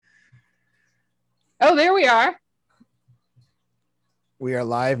Oh, there we are. We are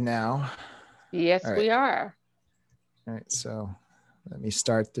live now. Yes, All right. we are. All right, so let me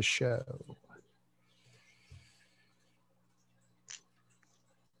start the show.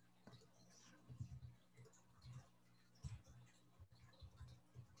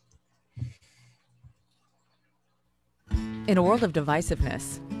 In a world of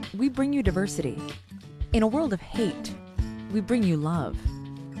divisiveness, we bring you diversity. In a world of hate, we bring you love.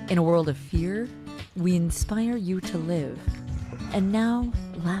 In a world of fear, we inspire you to live. And now,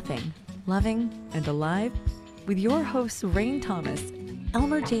 laughing, loving, and alive with your hosts Rain Thomas,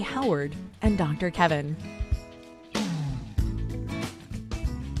 Elmer J. Howard, and Dr. Kevin.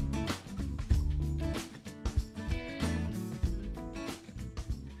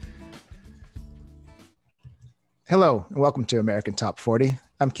 Hello, and welcome to American Top 40.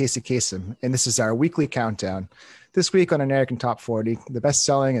 I'm Casey Kasem, and this is our weekly countdown. This week on American Top 40, the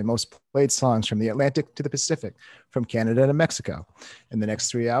best-selling and most played songs from the Atlantic to the Pacific, from Canada to Mexico. In the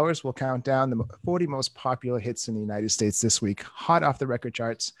next 3 hours, we'll count down the 40 most popular hits in the United States this week, hot off the record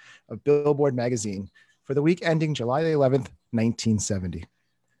charts of Billboard magazine, for the week ending July 11th, 1970.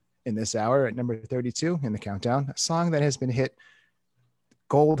 In this hour, at number 32 in the countdown, a song that has been hit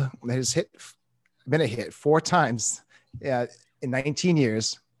gold, that has been a hit 4 times in 19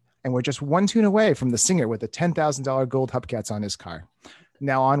 years, and we're just one tune away from the singer with the $10,000 gold hubcaps on his car.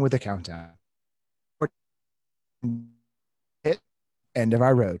 Now on with the countdown. Hit, end of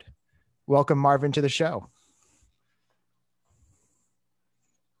our road. Welcome, Marvin, to the show.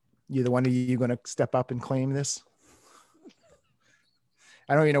 You the one of you going to step up and claim this?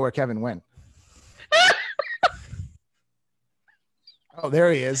 I don't even know where Kevin went. Oh,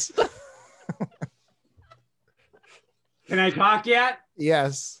 there he is. Can I talk yet?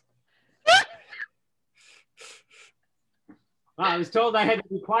 Yes. I was told I had to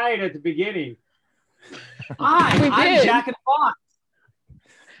be quiet at the beginning. Hi, We I'm did. Jack in the Box.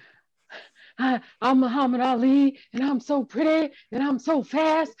 Hi, I'm Muhammad Ali, and I'm so pretty, and I'm so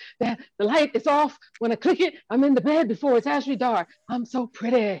fast that the light is off. When I click it, I'm in the bed before it's actually dark. I'm so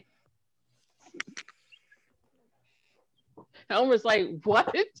pretty. Elmer's like,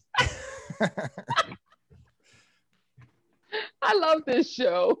 what? I love this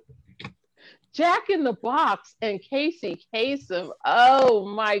show. Jack in the Box and Casey Kasem. Oh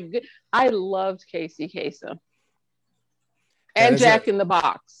my good. I loved Casey Kasem. And Jack in the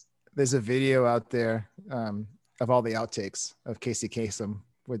Box. There's a video out there of all the outtakes of Casey Kasem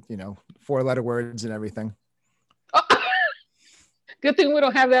with, 4-letter words and everything. Oh, good thing we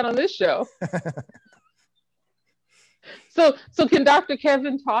don't have that on this show. So can Dr.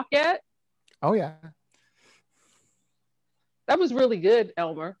 Kevin talk yet? Oh, yeah. That was really good,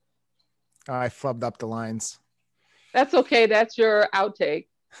 Elmer. I flubbed up the lines. That's okay. That's your outtake.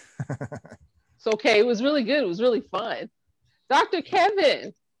 It's okay. It was really good. It was really fun. Dr.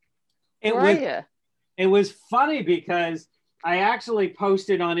 Kevin, where are you? It was funny because I actually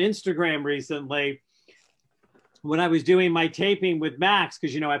posted on Instagram recently when I was doing my taping with Max,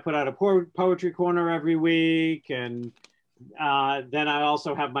 because, I put out a poetry corner every week, and then I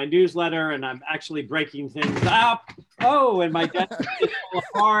also have my newsletter, and I'm actually breaking things up. Oh, and my desk is fall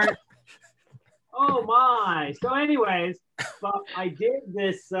apart. Oh my. So anyways, but I did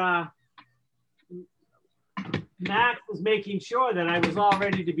this. Max was making sure that I was all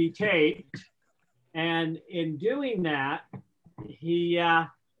ready to be taped. And in doing that, he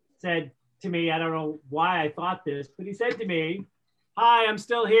said to me, I don't know why I thought this, but he said to me, "Hi, I'm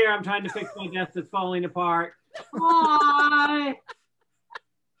still here. I'm trying to fix my desk that's falling apart. Hi.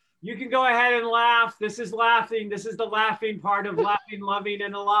 You can go ahead and laugh. This is laughing. This is the laughing part of laughing, loving,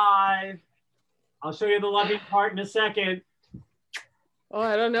 and alive. I'll show you the loving part in a second." Oh,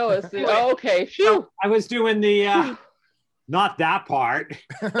 I don't know. Okay. Phew. So I was doing the, not that part.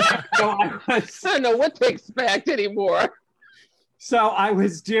 So I don't know what to expect anymore. So I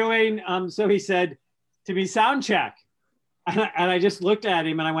was doing, so he said to me, sound check. And I just looked at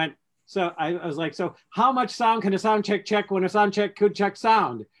him and I went, so I was like, so how much sound can a sound check when a sound check could check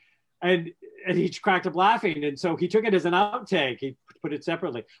sound? And he cracked up laughing. And so he took it as an outtake. He put it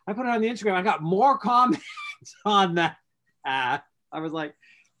separately. I put it on the Instagram. I got more comments on that. I was like,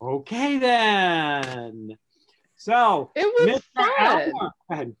 okay then. So it was fun.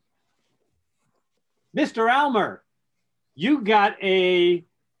 Elmer, Mr. Elmer, you got a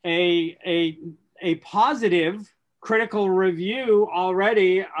positive critical review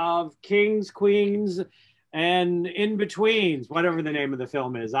already of Kings, Queens, and In-Betweens, whatever the name of the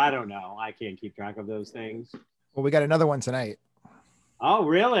film is. I don't know. I can't keep track of those things. Well, we got another one tonight. Oh,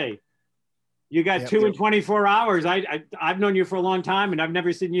 really? You got two in 24 hours. I've known you for a long time, and I've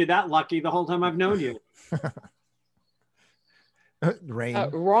never seen you that lucky the whole time I've known you. Rain.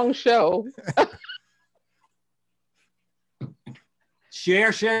 Wrong show.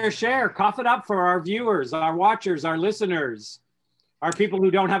 Share, share, share. Cough it up for our viewers, our watchers, our listeners, our people who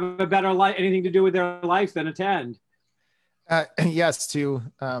don't have a better life, anything to do with their life than attend. Yes,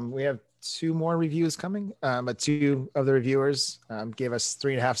 we have 2 more reviews coming, but 2 of the reviewers gave us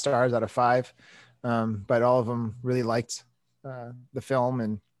 3.5 stars out of 5, but all of them really liked the film,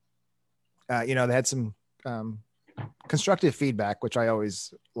 and they had some constructive feedback, which I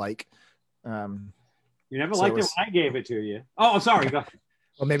always like. You never liked it when I gave it to you. Oh, sorry. Go.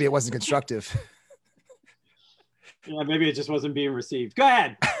 Well, maybe it wasn't constructive. Yeah, maybe it just wasn't being received. Go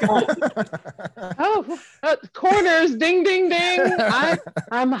ahead. Oh, corners, ding, ding, ding.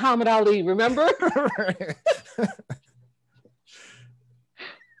 I'm Muhammad Ali, remember?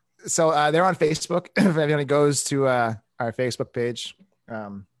 So they're on Facebook. If anyone goes to our Facebook page, I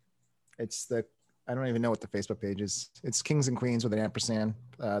don't even know what the Facebook page is. It's Kings and Queens with an ampersand.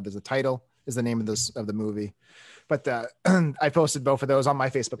 There's a title is the name of the movie. But I posted both of those on my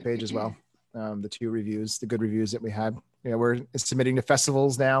Facebook page as well. The 2 reviews, the good reviews that we had. We're submitting to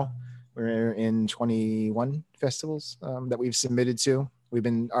festivals now. We're in 21 festivals that we've submitted to. We've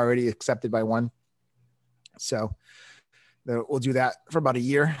been already accepted by 1. So we'll do that for about a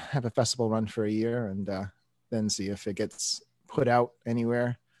year, have a festival run for a year, and then see if it gets put out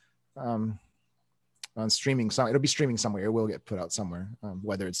anywhere on streaming. It'll be streaming somewhere. It will get put out somewhere,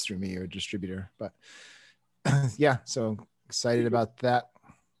 whether it's through me or a distributor. But yeah, so excited about that.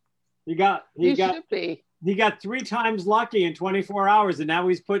 He got 3 times lucky in 24 hours, and now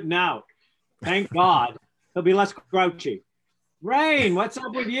he's putting out. Thank God. He'll be less grouchy. Rain, what's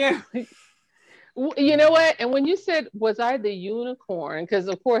up with you? You know what? And when you said, was I the unicorn? Because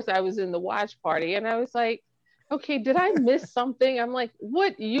of course I was in the watch party, and I was like, okay, did I miss something? I'm like,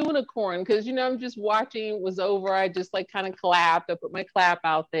 what unicorn? Because I'm just watching, it was over. I just kind of clapped. I put my clap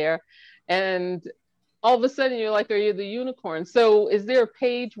out there, and all of a sudden you're like, are you the unicorn? So is there a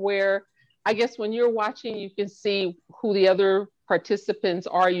page where, I guess when you're watching, you can see who the other participants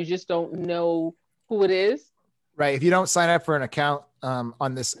are, you just don't know who it is? Right. If you don't sign up for an account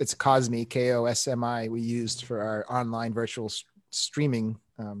on this, it's Cosmi, Kosmi, we used for our online virtual streaming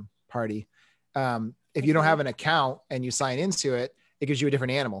party. If you don't have an account and you sign into it, it gives you a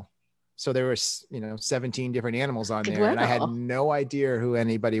different animal. So there was, 17 different animals on there, and I had no idea who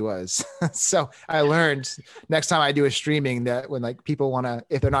anybody was. So I learned next time I do a streaming that when people want to,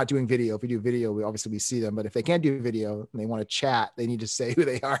 if they're not doing video, if we do video, we see them, but if they can't do video and they want to chat, they need to say who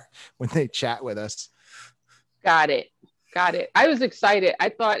they are when they chat with us. Got it. I was excited. I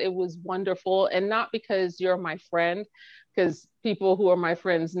thought it was wonderful, and not because you're my friend, because people who are my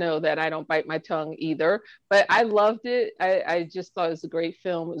friends know that I don't bite my tongue either, but I loved it. I just thought it was a great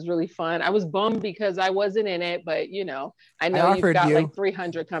film. It was really fun. I was bummed because I wasn't in it, but I know you've got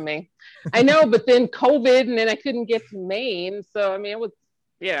 300 coming. I know, but then COVID, and then I couldn't get to Maine. So, what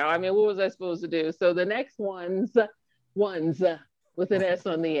was I supposed to do? So the next ones with an S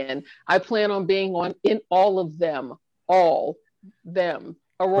on the end, I plan on being in all of them, a role.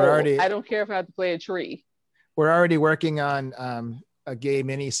 I don't care if I have to play a tree. We're already working on a gay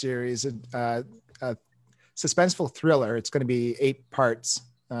mini series, a suspenseful thriller. It's going to be 8 parts,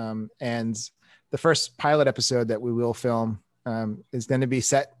 and the first pilot episode that we will film is going to be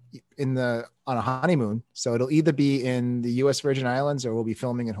set on a honeymoon. So it'll either be in the U.S. Virgin Islands or we'll be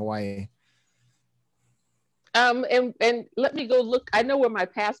filming in Hawaii. And let me go look. I know where my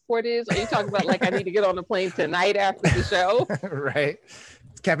passport is. Are you talking about I need to get on the plane tonight after the show? Right.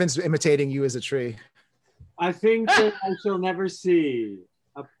 Kevin's imitating you as a tree. I think that I shall never see.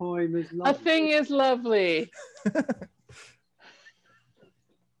 A poem is lovely. A thing is lovely.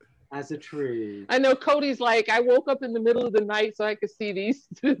 As a tree. I know Cody's I woke up in the middle of the night so I could see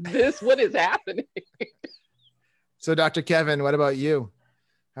this. What is happening? So Dr. Kevin, what about you?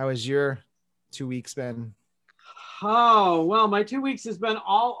 How has your 2 weeks been? Oh, well, my 2 weeks has been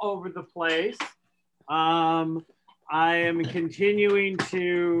all over the place. I am continuing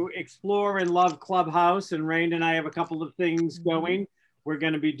to explore and love Clubhouse, and Rain and I have a couple of things going. We're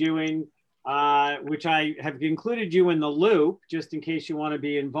going to be doing, which I have included you in the loop, just in case you want to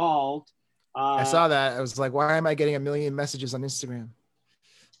be involved. I saw that. I was like, why am I getting 1 million messages on Instagram?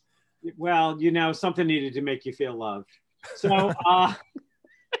 Well, something needed to make you feel loved. So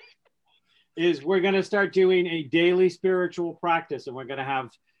we're going to start doing a daily spiritual practice, and we're going to have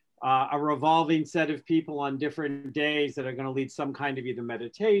a revolving set of people on different days that are going to lead some kind of either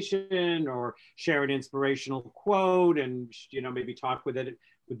meditation or share an inspirational quote, and maybe talk with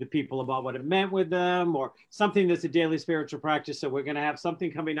with the people about what it meant with them, or something that's a daily spiritual practice. So we're going to have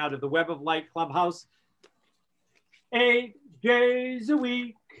something coming out of the Web of Light Clubhouse 8 days a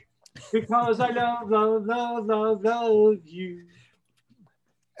week, because I love you.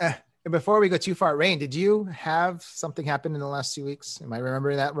 And before we go too far, Rain, did you have something happen in the last 2 weeks? Am I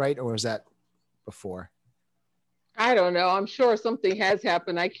remembering that right? Or was that before? I don't know. I'm sure something has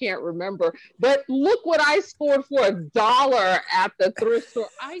happened. I can't remember. But look what I scored for $1 at the thrift store.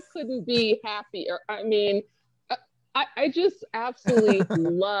 I couldn't be happier. I mean, I just absolutely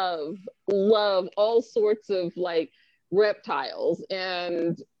love all sorts of like reptiles.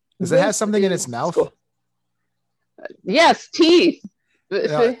 And does it have something in its mouth? Yes, teeth. Oh,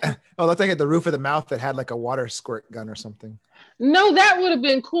 it looked like at the roof of the mouth that had like a water squirt gun or something. No, that would have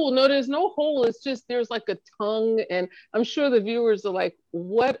been cool. No, there's no hole. It's just there's like a tongue, and I'm sure the viewers are like,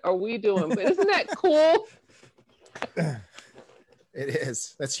 "What are we doing?" But isn't that cool? It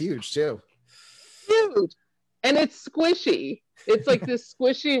is. That's huge too. Huge, and it's squishy. It's like this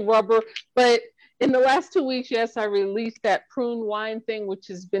squishy rubber. But in the last 2 weeks, yes, I released that prune wine thing, which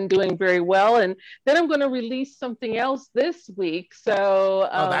has been doing very well, and then I'm going to release something else this week. So,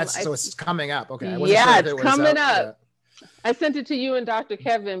 so it's coming up. Okay. Yeah, it's coming up. Yeah. I sent it to you and Dr.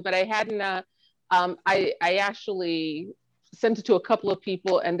 Kevin, but I hadn't. I actually sent it to a couple of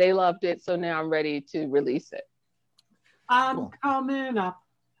people, and they loved it. So now I'm ready to release it. I'm coming up.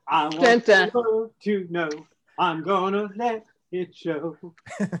 I want you to know. I'm gonna let it show.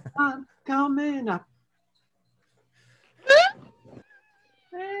 I'm coming up.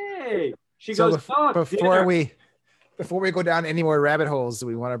 Hey, she goes. Before we go down any more rabbit holes, do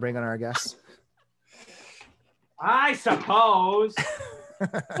we want to bring on our guests? I suppose.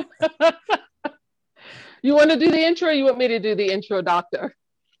 You want to do the intro, or you want me to do the intro, Doctor?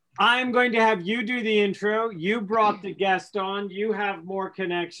 I'm going to have you do the intro. You brought the guest on. You have more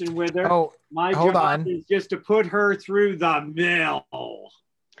connection with her. Oh, my job is just to put her through the mill.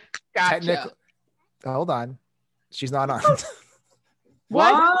 Gotcha. Hold on. She's not on.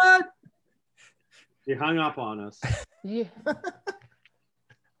 What? She hung up on us. Yeah.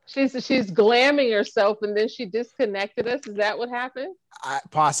 She's glamming herself, and then she disconnected us. Is that what happened?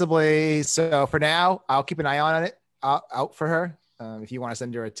 Possibly. So for now, I'll keep an eye on it out for her. If you want to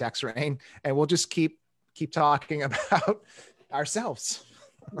send her a text, Rain, and we'll just keep talking about ourselves.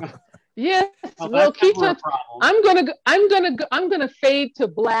 Yes. Well, keep on. I'm gonna fade to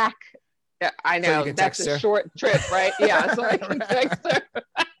black. Yeah, I know so that's a short trip, right? Yeah, so I can text her.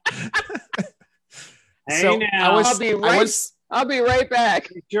 Hey, so now. I'll be right back.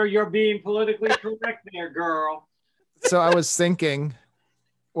 Make sure you're being politically correct there, girl. So I was thinking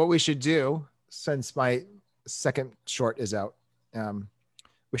what we should do, since my second short is out,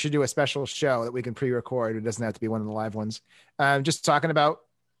 we should do a special show that we can pre-record. It doesn't have to be one of the live ones. Just talking about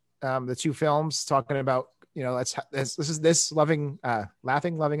the two films, talking about, this Laughing,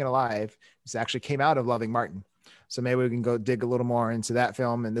 Loving, and Alive. This actually came out of Loving Martin. So maybe we can go dig a little more into that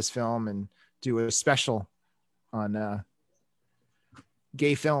film and this film and do a special on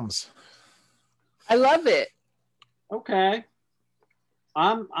gay films. I love it. Okay.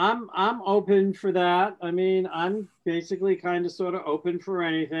 I'm open for that. I mean, I'm basically kind of sort of open for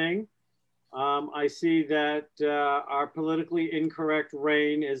anything. I see that our politically incorrect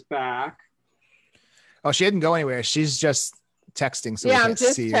Rain is back. Oh, she didn't go anywhere. She's just texting. So yeah, I'm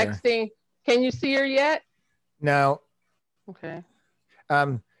just texting. Can you see her yet? No. Okay.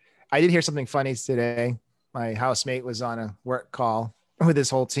 I did hear something funny today. My housemate was on a work call with his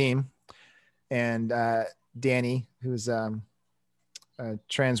whole team, and Danny, who's a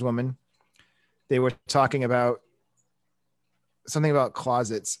trans woman, they were talking about something about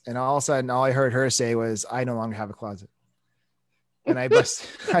closets, and all of a sudden all I heard her say was, "I no longer have a closet." And I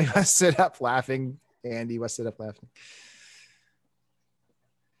busted up laughing. Andy busted up laughing.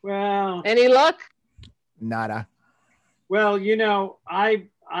 Well, any luck? Nada. Well, I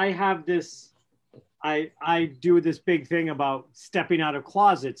have this, I do this big thing about stepping out of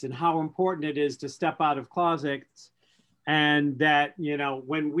closets and how important it is to step out of closets. And that,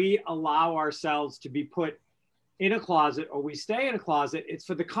 when we allow ourselves to be put in a closet or we stay in a closet, it's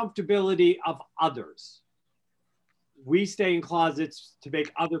for the comfortability of others. We stay in closets to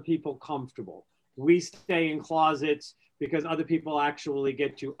make other people comfortable. We stay in closets because other people actually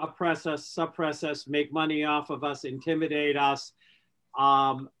get to oppress us, suppress us, make money off of us, intimidate us.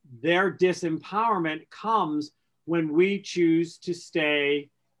 Their disempowerment comes when we choose to stay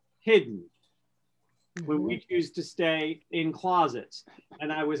hidden, when we choose to stay in closets.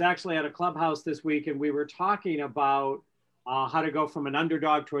 And I was actually at a clubhouse this week, and we were talking about how to go from an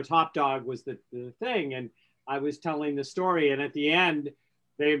underdog to a top dog was the thing. And I was telling the story, and at the end,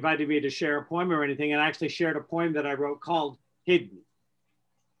 they invited me to share a poem or anything, and I actually shared a poem that I wrote called Hidden.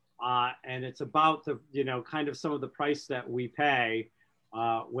 And it's about the, kind of some of the price that we pay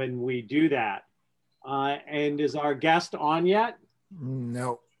when we do that. And is our guest on yet?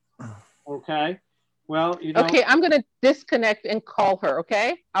 No. Okay. Well, Okay, I'm going to disconnect and call her,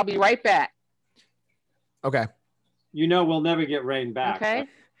 okay? I'll be right back. Okay. We'll never get Rain back. Okay.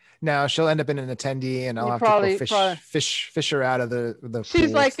 No, she'll end up in an attendee, and I'll have to go fish her out of the She's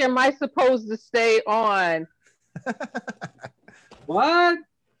pools. like, am I supposed to stay on? What?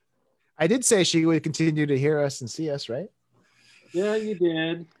 I did say she would continue to hear us and see us, right? Yeah, you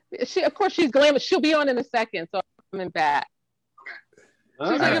did. Of course, she's glamorous. She'll be on in a second, so I'm coming back.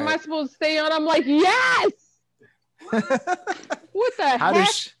 Okay. She's like, am I supposed to stay on? I'm like, yes. What the heck?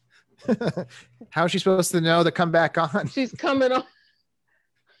 How is she supposed to know to come back on? She's coming on.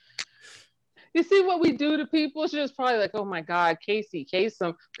 You see what we do to people? She's probably like, oh my God, Casey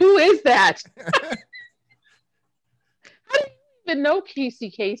Kasem. Who is that? How do you even know Casey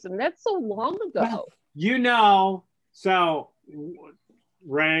Kasem? That's so long ago. So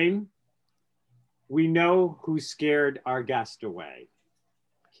Rain, we know who scared our guest away.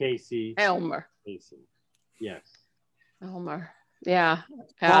 Casey. Elmer. Kasem. Yes. Elmer. Yeah.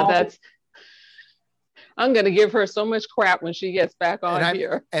 I'm going to give her so much crap when she gets back on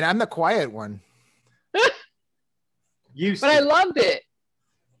here. And I'm the quiet one. I loved it.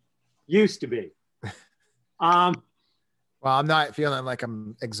 Used to be. Well, I'm not feeling like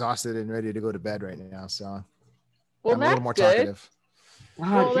I'm exhausted and ready to go to bed right now, so I'm a little more talkative.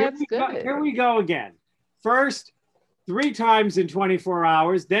 Well, that's good. Here we go again. First, 3 times in 24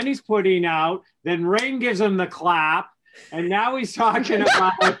 hours. Then he's putting out. Then Rain gives him the clap. And now he's talking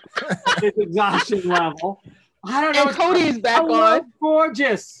about his exhaustion level. I don't know. And Cody's back on.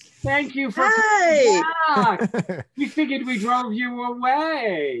 Gorgeous. Thank you for coming back. We figured we drove you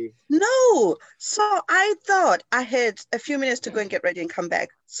away. No. So I thought I had a few minutes to go and get ready and come back.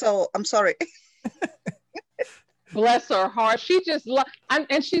 So I'm sorry. Bless her heart. She just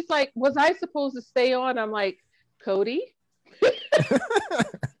and she's like, was I supposed to stay on? I'm like, Cody? Is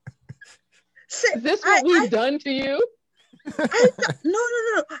this what we've done to you? No.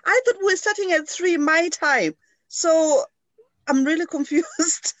 I thought we were starting at 3 my time. So I'm really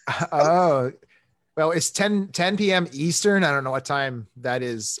confused. Oh, well, it's 10 p.m. Eastern. I don't know what time that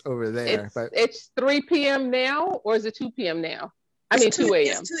is over there. But it's 3 p.m. now, or is it 2 p.m. now? I mean, 2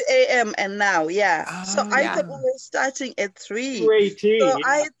 a.m. It's 2 a.m. and now, yeah. So I thought we were starting at 3. 2:18. So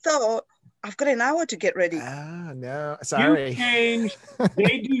I thought, I've got an hour to get ready. No, sorry. They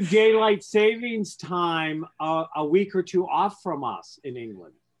do daylight savings time a week or 2 off from us in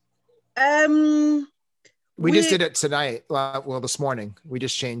England. We just did it tonight. Well, this morning. We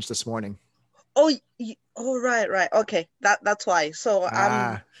just changed this morning. Oh, right. Okay, that's why. So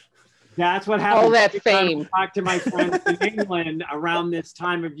that's what happens. All that fame. Talk to my friends in England around this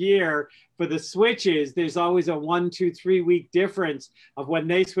time of year for the switches. There's always a 1, 2, 3 week difference of when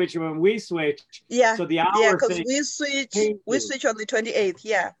they switch and when we switch. Yeah. So the hour. Yeah, because we switch on the 28th.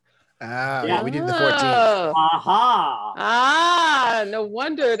 Yeah. We did the 14th. Aha. No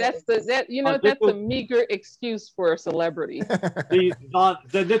wonder that's a meager excuse for a celebrity. The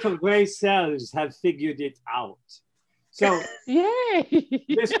little gray cells have figured it out. So, yay!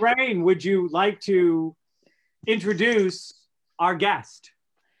 Miss Rain, would you like to introduce our guest?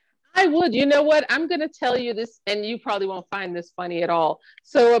 I would. You know what? I'm going to tell you this, and you probably won't find this funny at all.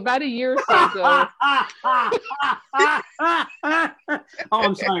 So about a year or so ago. Oh,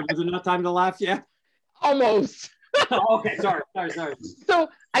 I'm sorry. Was it not time to laugh yet? Almost. Okay, sorry. So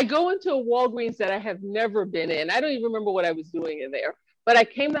I go into a Walgreens that I have never been in. I don't even remember what I was doing in there. But I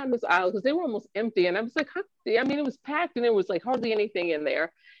came down this aisle because they were almost empty. And I was like, it was packed and there was like hardly anything in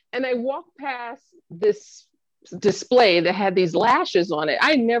there. And I walked past this display that had these lashes on it.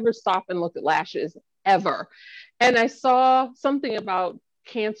 I never stop and look at lashes ever. And I saw something about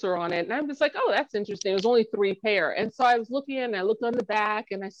cancer on it. And I was like, oh, that's interesting. It was only 3 pair. And so I was looking and I looked on the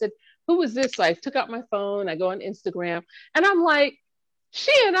back and I said, who is this? So I took out my phone, I go on Instagram and I'm like,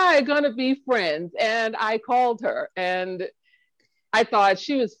 she and I are going to be friends. And I called her and I thought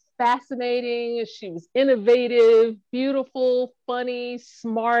she was fascinating. She was innovative, beautiful, funny,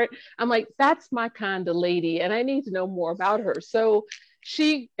 smart. I'm like, that's my kind of lady and I need to know more about her. So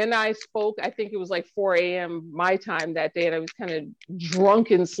she and I spoke, I think it was like 4 a.m. my time that day and I was kind of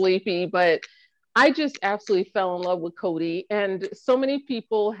drunk and sleepy, but I just absolutely fell in love with Cody. And so many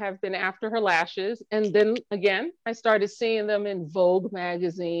people have been after her lashes. And then again, I started seeing them in Vogue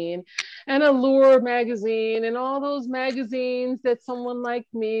magazine. and Allure magazine and all those magazines that someone like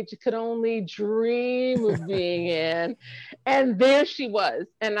me could only dream of being in. And there she was.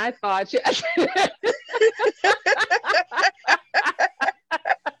 And I thought,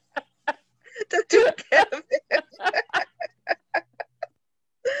 Dr. Kevin.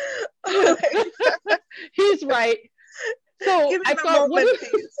 Oh my God. He's right. So I thought,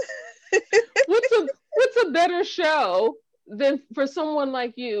 what's a better show than for someone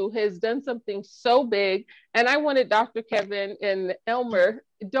like you who has done something so big? And I wanted Dr. Kevin and Elmer,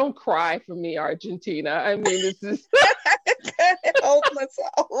 don't cry for me, Argentina. I mean, this is. I can't help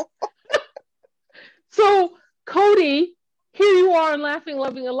myself. So, Cody, here you are on Laughing,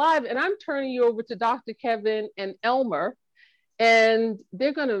 Loving, Alive, and I'm turning you over to Dr. Kevin and Elmer, and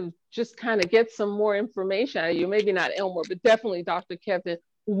they're going to just kind of get some more information out of you. Maybe not Elmer, but definitely Dr. Kevin.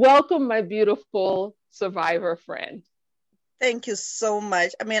 Welcome, my beautiful survivor friend. Thank you so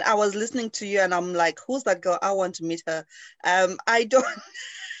much. I mean, I was listening to you and I'm like, who's that girl? I want to meet her. I don't,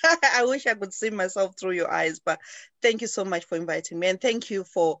 I wish I could see myself through your eyes, but thank you so much for inviting me. And thank you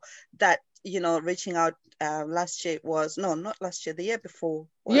for that, reaching out last year was, no, not last year, the year before.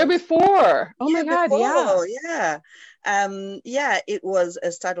 Year before. Oh my God, yeah. Yeah, it was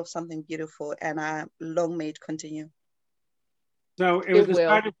a start of something beautiful, and long may it continue. So it was the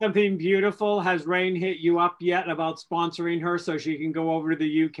start of something beautiful. Has Rain hit you up yet about sponsoring her so she can go over to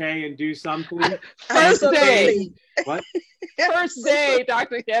the UK and do something? First day. What? First day,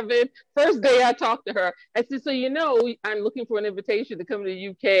 Dr. Kevin. First day I talked to her. I said, so I'm looking for an invitation to come to the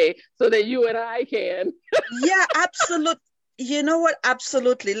UK so that you and I can. Yeah, absolutely. You know what?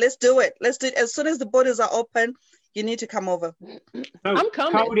 Absolutely. Let's do it. Let's do it. As soon as the borders are open, you need to come over. So, I'm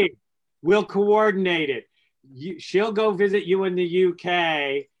coming. Cody, we'll coordinate it. She'll go visit you in the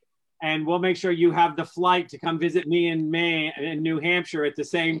UK, and we'll make sure you have the flight to come visit me in New Hampshire at the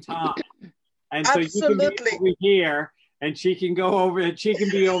same time. And so absolutely. You can be over here, and she can go over, and she can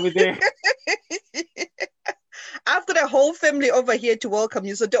be over there. I've got a whole family over here to welcome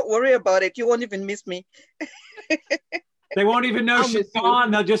you, so don't worry about it. You won't even miss me. They won't even know she's gone.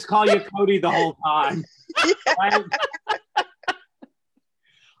 They'll just call you Cody the whole time. Yeah. Right?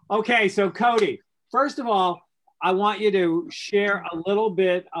 Okay, so Cody, first of all, I want you to share a little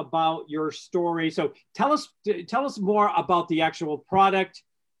bit about your story. So tell us more about the actual product,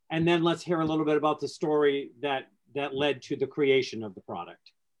 and then let's hear a little bit about the story that led to the creation of the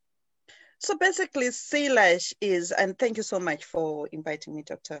product. So basically, Sealash is, and thank you so much for inviting me,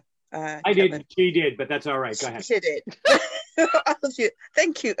 Dr. I didn't, she did, but that's all right. Go ahead. She did.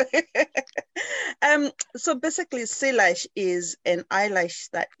 Thank you. So basically, Sealash is an eyelash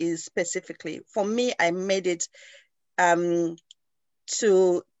that is specifically, for me, I made it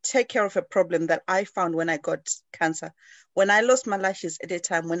to take care of a problem that I found when I got cancer. When I lost my lashes at a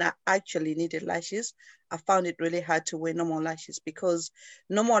time when I actually needed lashes, I found it really hard to wear normal lashes because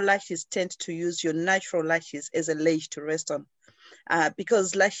normal lashes tend to use your natural lashes as a lace to rest on.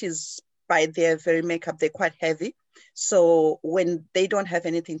 Because lashes, by their very makeup, they're quite heavy. So when they don't have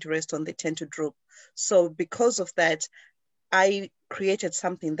anything to rest on, they tend to droop. So because of that, I created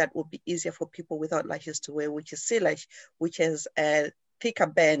something that would be easier for people without lashes to wear, which is Sealash, which has a thicker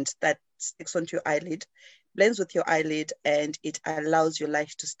band that sticks onto your eyelid, blends with your eyelid, and it allows your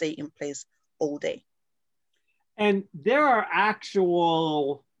lash to stay in place all day. And there are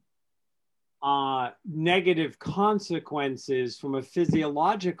actual negative consequences from a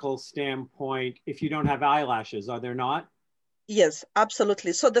physiological standpoint if you don't have eyelashes, are there not? Yes,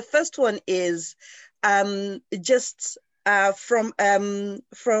 absolutely. So the first one is just from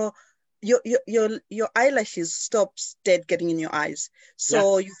your eyelashes stops dead getting in your eyes.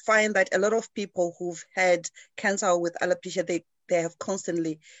 So you find that a lot of people who've had cancer with alopecia, they have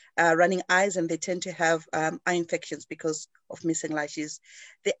constantly running eyes, and they tend to have eye infections because of missing lashes.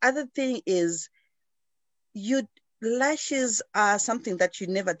 The other thing is lashes are something that you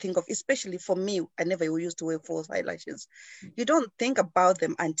never think of, especially for me. I never used to wear false eyelashes. You don't think about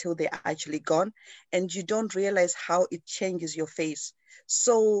them until they're actually gone, and you don't realize how it changes your face.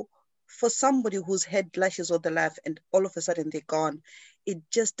 So for somebody who's had lashes all their life and all of a sudden they're gone, it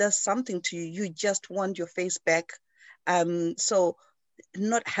just does something to you. You just want your face back. So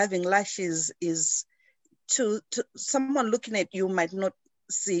not having lashes is to someone looking at you might not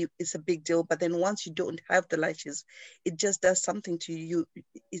see it's a big deal, but then once you don't have the lashes, it just does something to you.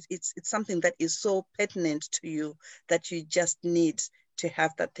 It's something that is so pertinent to you that you just need to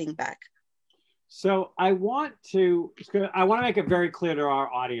have that thing back. So I want to make it very clear to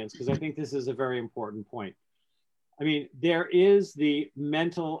our audience, because I think this is a very important point. I mean, there is the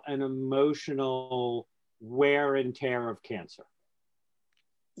mental and emotional wear and tear of cancer.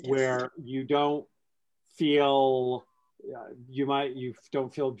 where you don't feel, you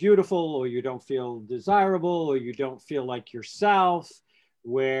don't feel beautiful, or you don't feel desirable, or you don't feel like yourself,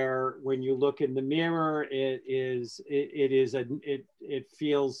 where when you look in the mirror, it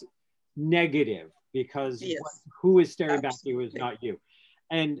feels negative because who is staring back at you is not you.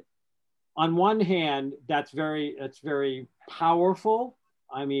 And on one hand, that's very powerful.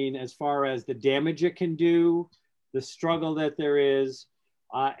 I mean, as far as the damage it can do, the struggle that there is,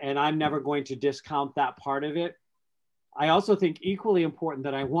 and I'm never going to discount that part of it. I also think equally important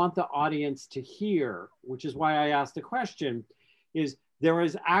that I want the audience to hear, which is why I asked the question, is there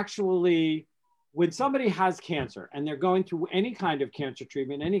is actually, when somebody has cancer and they're going through any kind of cancer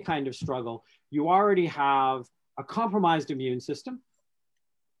treatment, any kind of struggle, you already have a compromised immune system.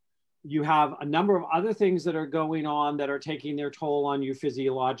 You have a number of other things that are going on that are taking their toll on you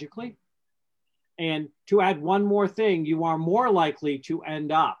physiologically. And to add one more thing, you are more likely to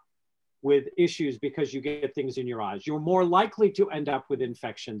end up with issues because you get things in your eyes. You're more likely to end up with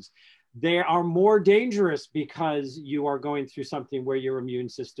infections. They are more dangerous because you are going through something where your immune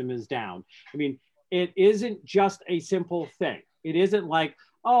system is down. I mean, it isn't just a simple thing. It isn't like,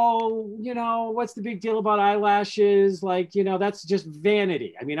 oh, you know, what's the big deal about eyelashes? Like, you know, that's just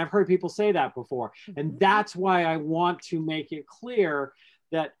vanity. I mean, I've heard people say that before. And that's why I want to make it clear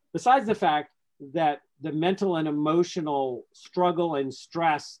that besides the fact that the mental and emotional struggle and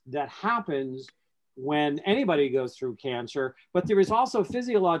stress that happens when anybody goes through cancer, but there is also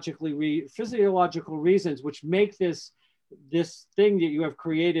physiological reasons which make this thing that you have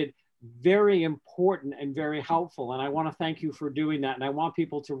created very important and very helpful. And I want to thank you for doing that. And I want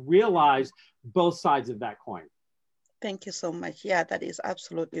people to realize both sides of that coin. Thank you so much. Yeah, that is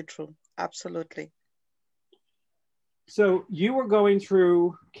absolutely true. Absolutely. So you were going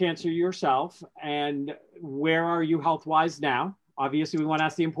through cancer yourself, and where are you health-wise now? Obviously, we want to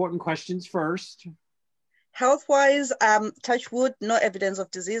ask the important questions first. Health-wise, touch wood, no evidence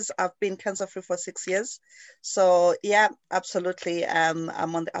of disease. I've been cancer-free for 6 years. So yeah, absolutely. I'm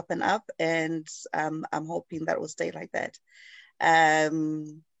on the up and up, and I'm hoping that will stay like that.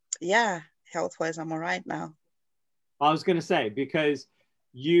 Yeah, health-wise, I'm all right now. I was going to say, because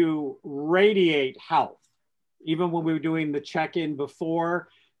you radiate health. Even when we were doing the check-in before,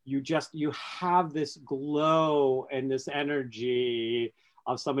 you have this glow and this energy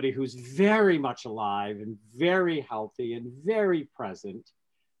of somebody who's very much alive and very healthy and very present.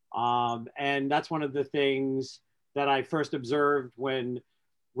 And that's one of the things that I first observed when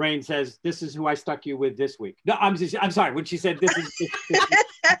Rain says, "This is who I stuck you with this week." No, I'm sorry, when she said this is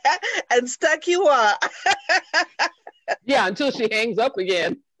and stuck you are. Yeah, until she hangs up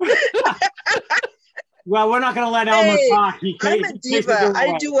again. Well, we're not going to let Elmer talk. I'm a diva.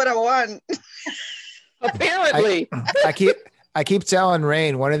 I do what I want. Apparently. I keep telling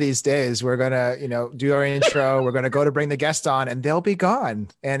Rain one of these days we're going to, do our intro. We're going to go to bring the guest on and they'll be gone.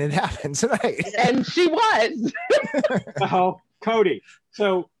 And it happens tonight. And she was. Oh, Cody.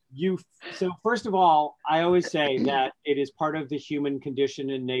 So first of all, I always say that it is part of the human condition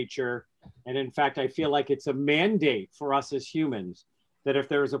in nature. And in fact, I feel like it's a mandate for us as humans that if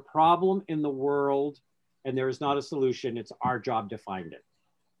there is a problem in the world and there is not a solution, it's our job to find it.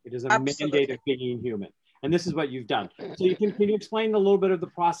 It is a mandate of being human. And this is what you've done. So can you explain a little bit of the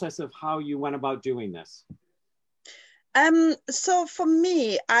process of how you went about doing this? So for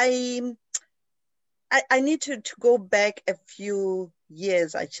me, I need to go back a few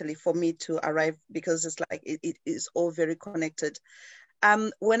years actually for me to arrive, because it's like it is all very connected.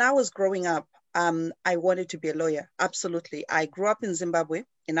 When I was growing up, I wanted to be a lawyer. Absolutely. I grew up in Zimbabwe,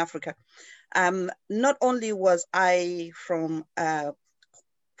 in Africa. Not only was I from a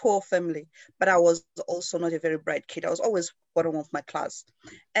poor family, but I was also not a very bright kid. I was always bottom of my class.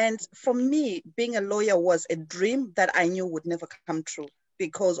 And for me, being a lawyer was a dream that I knew would never come true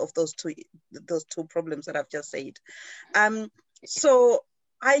because of those two problems that I've just said. So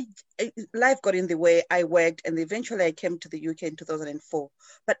life got in the way. I worked, and eventually I came to the UK in 2004.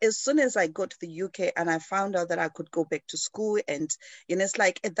 But as soon as I got to the UK and I found out that I could go back to school, and it's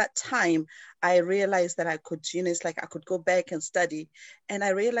like at that time I realized that I could, it's like I could go back and study, and I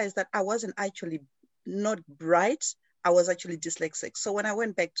realized that I wasn't actually not bright. I was actually dyslexic. So when I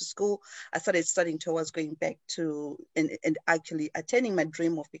went back to school, I started studying towards going back to and actually attaining my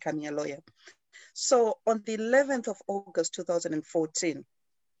dream of becoming a lawyer. So on the 11th of August 2014,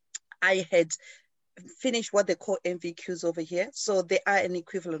 I had finished what they call MVQs over here. So they are an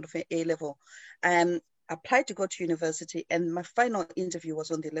equivalent of an A-level. Applied to go to university, and my final interview was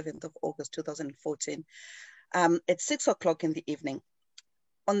on the 11th of August 2014 at 6 o'clock in the evening.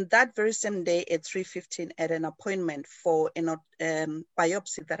 on that very same day at 3:15 at an appointment for a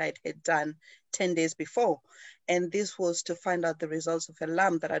biopsy that I had done 10 days before. And this was to find out the results of a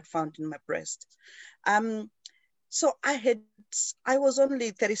lump that I'd found in my breast. So I was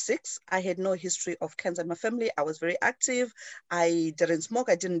only 36. I had no history of cancer in my family. I was very active. I didn't smoke.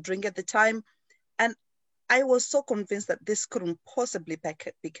 I didn't drink at the time. And I was so convinced that this couldn't possibly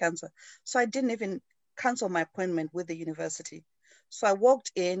be cancer. So I didn't even cancel my appointment with the university. So I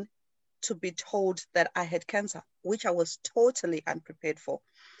walked in to be told that I had cancer, which I was totally unprepared for.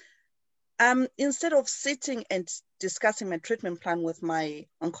 Instead of sitting and discussing my treatment plan with my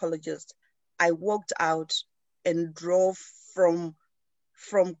oncologist, I walked out and drove from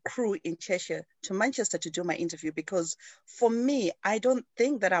Crewe in Cheshire to Manchester to do my interview, because for me, I don't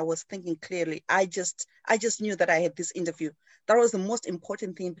think that I was thinking clearly. I just knew that I had this interview. That was the most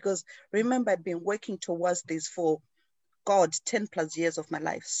important thing, because remember, I'd been working towards this for 10 plus years of my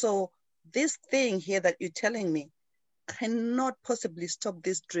life. So this thing here that you're telling me cannot possibly stop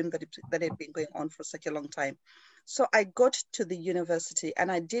this dream that had been going on for such a long time. So I got to the university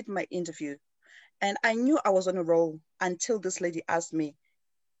and I did my interview, and I knew I was on a roll until this lady asked me,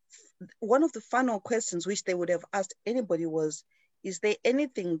 one of the final questions which they would have asked anybody was, is there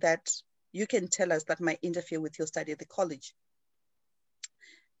anything that you can tell us that might interfere with your study at the college?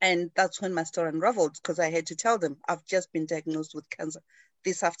 And that's when my story unraveled, because I had to tell them, I've just been diagnosed with cancer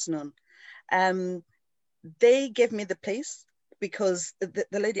this afternoon. They gave me the place because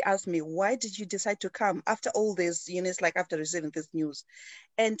the lady asked me, why did you decide to come after all this, it's like after receiving this news?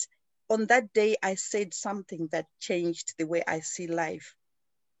 And on that day, I said something that changed the way I see life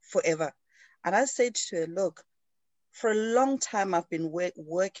forever. And I said to her, look, for a long time, I've been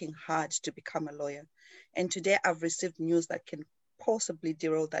working hard to become a lawyer. And today I've received news that can possibly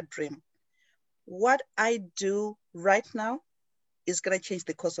derail that dream. What I do right now is going to change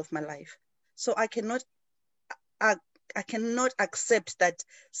the course of my life. So I cannot accept that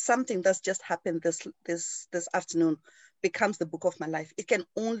something that's just happened this afternoon becomes the book of my life. It can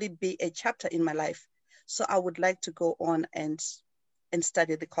only be a chapter in my life. So I would like to go on and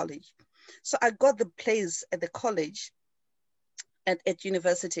study at the college. So I got the place at the college at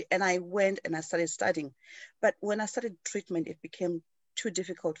university, and I went and I started studying. But when I started treatment, it became too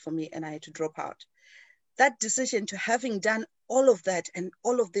difficult for me and I had to drop out. That decision, to having done all of that and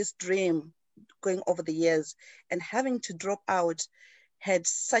all of this dream going over the years and having to drop out, had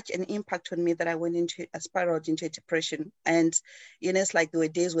such an impact on me that I spiraled into a depression. And, it's like there were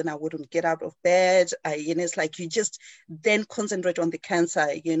days when I wouldn't get out of bed. It's like you just then concentrate on the cancer.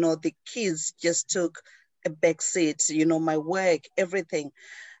 The kids just took a back seat, my work, everything.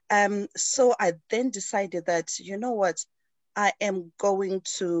 So I then decided that, what, I am going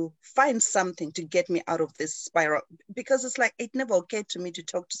to find something to get me out of this spiral, because it's like, it never occurred to me to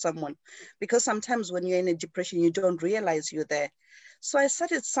talk to someone, because sometimes when you're in a depression, you don't realize you're there. So I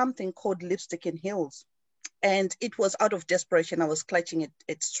started something called Lipstick and Heels. And it was out of desperation. I was clutching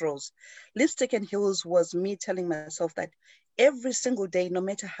at straws. Lipstick and Heels was me telling myself that every single day, no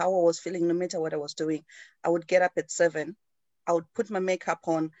matter how I was feeling, no matter what I was doing, I would get up at 7, I would put my makeup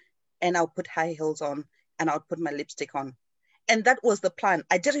on, and I'll put high heels on, and I'll put my lipstick on. And that was the plan.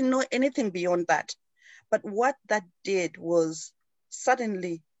 I didn't know anything beyond that. But what that did was,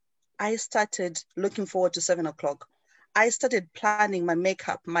 suddenly I started looking forward to 7 o'clock. I started planning my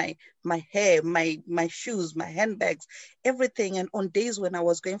makeup, my hair, my shoes, my handbags, everything. And on days when I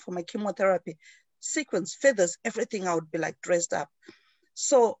was going for my chemotherapy, sequins, feathers, everything, I would be like dressed up.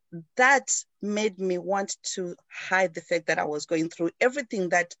 So that made me want to hide the fact that I was going through everything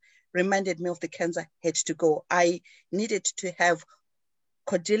that reminded me of the cancer had to go. I needed to have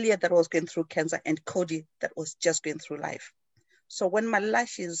Cordelia that was going through cancer and Cody that was just going through life. So when my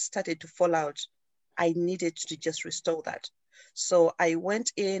lashes started to fall out, I needed to just restore that. So I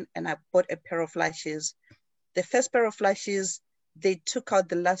went in and I bought a pair of lashes. The first pair of lashes, they took out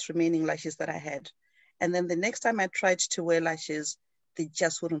the last remaining lashes that I had. And then the next time I tried to wear lashes, they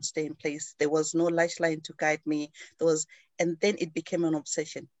just wouldn't stay in place. There was no lash line to guide me. And then it became an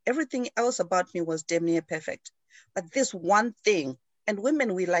obsession. Everything else about me was damn near perfect. But this one thing, and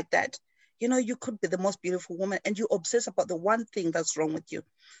women, we like that. You could be the most beautiful woman and you obsess about the one thing that's wrong with you.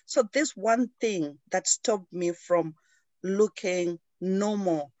 So this one thing that stopped me from looking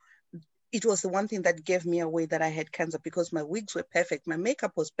normal, it was the one thing that gave me away that I had cancer, because my wigs were perfect, my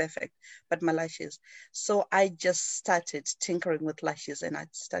makeup was perfect, but my lashes. So I just started tinkering with lashes, and I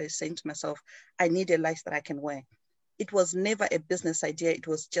started saying to myself, I need a lash that I can wear. It was never a business idea. It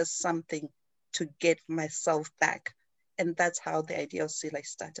was just something to get myself back. And that's how the idea of Sea Lash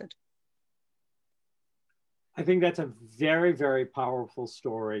started. I think that's a very, very powerful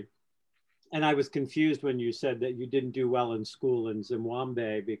story. And I was confused when you said that you didn't do well in school in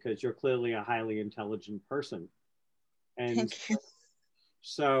Zimbabwe, because you're clearly a highly intelligent person. And Thank you.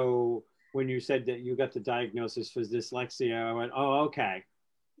 so when you said that you got the diagnosis for dyslexia, I went, oh, okay.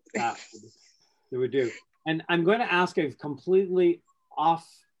 That would do. And I'm going to ask a completely off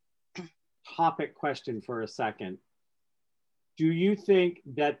topic question for a second. Do you think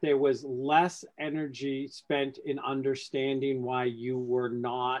that there was less energy spent in understanding why you were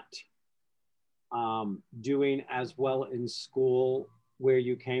not doing as well in school where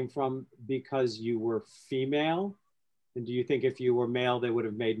you came from because you were female? And do you think if you were male, they would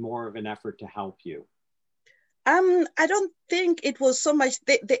have made more of an effort to help you? I don't think it was so much.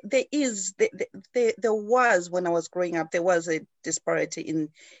 There was, when I was growing up, there was a disparity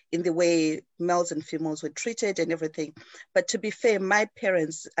in the way males and females were treated and everything. But to be fair, my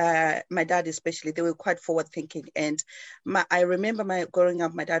parents, my dad especially, they were quite forward thinking. And I remember growing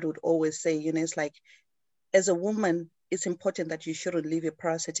up, my dad would always say, you know, it's like, as a woman, it's important that you shouldn't live a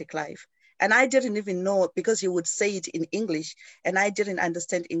parasitic life. And I didn't even know, because he would say it in English, and I didn't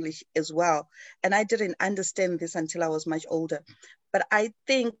understand English as well. And I didn't understand this until I was much older. But I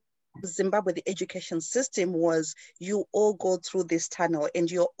think Zimbabwe, the education system was, you all go through this tunnel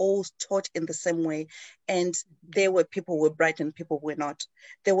and you're all taught in the same way. And there were people who were bright and people who were not.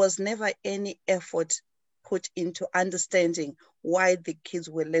 There was never any effort put into understanding why the kids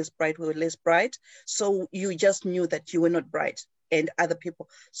were less bright. So you just knew that you were not bright and other people.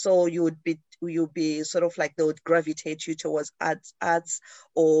 So you'd be sort of like, they would gravitate you towards arts,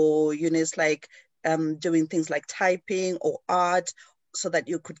 or, you know, it's like doing things like typing or art so that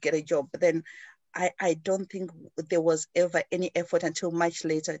you could get a job. But then I don't think there was ever any effort until much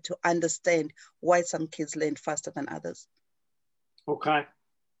later to understand why some kids learned faster than others. Okay.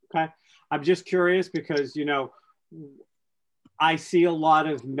 I'm just curious because, you know, I see a lot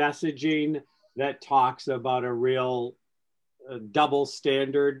of messaging that talks about a real double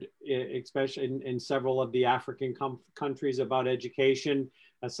standard, especially in several of the African countries, about education.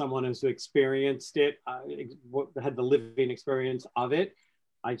 As someone who's experienced it, had the living experience of it,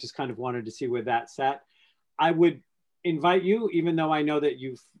 I just kind of wanted to see where that sat. I would invite you, even though I know that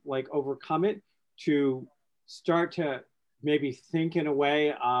you've like overcome it, to start to maybe think in a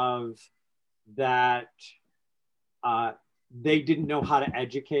way of that they didn't know how to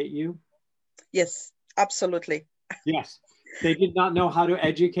educate you. Yes, absolutely. Yes, they did not know how to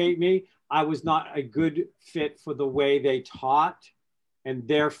educate me. I was not a good fit for the way they taught, and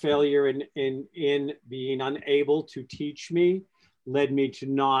their failure in being unable to teach me led me to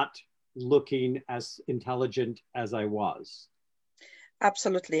not looking as intelligent as I was.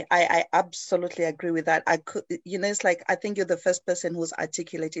 Absolutely. I absolutely agree with that. I could, you know, it's like, I think you're the first person who's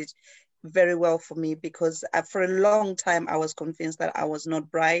articulated very well for me, because for a long time I was convinced that I was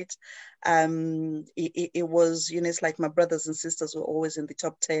not bright. It was, you know, it's like my brothers and sisters were always in the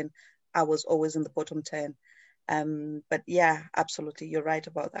top 10. I was always in the bottom 10. But yeah, absolutely. You're right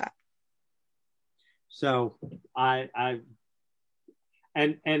about that. So I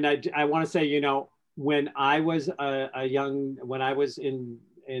want to say, you know, when I was when I was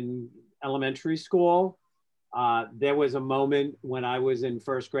in elementary school, there was a moment when I was in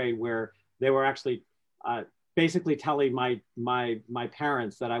first grade where they were actually basically telling my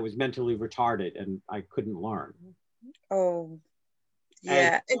parents that I was mentally retarded and I couldn't learn. Oh,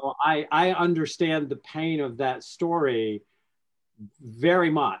 yeah. And so I understand the pain of that story very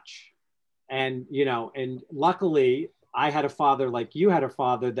much. And, you know, and luckily I had a father like you had a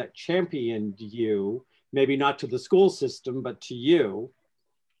father that championed you, maybe not to the school system, but to you,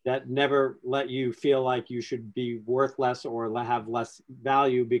 that never let you feel like you should be worth less or have less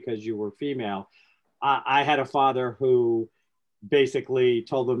value because you were female. I had a father who basically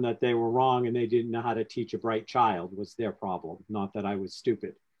told them that they were wrong and they didn't know how to teach a bright child was their problem, not that I was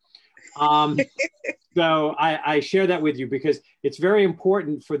stupid. So I share that with you because it's very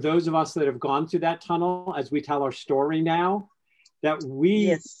important for those of us that have gone through that tunnel as we tell our story now, that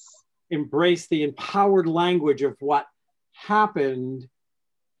we embrace the empowered language of what happened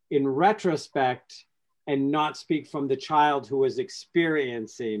in retrospect and not speak from the child who was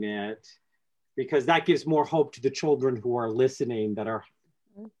experiencing it, because that gives more hope to the children who are listening that are.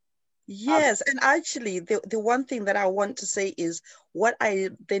 Yes, and actually the one thing that I want to say is what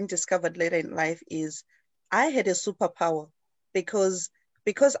I then discovered later in life is I had a superpower because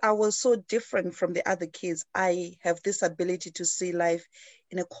I was so different from the other kids. I have this ability to see life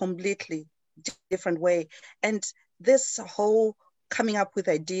in a completely different way. And this whole coming up with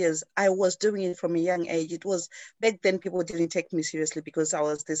ideas. I was doing it from a young age. It was back then, people didn't take me seriously because I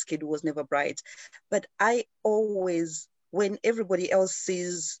was this kid who was never bright. But I always, when everybody else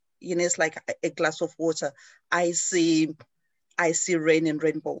sees, it's like a glass of water, I see rain and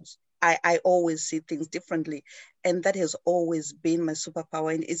rainbows. I always see things differently, and that has always been my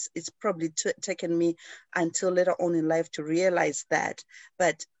superpower. And it's probably taken me until later on in life to realize that.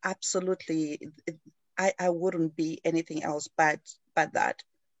 But absolutely, I wouldn't be anything else but that.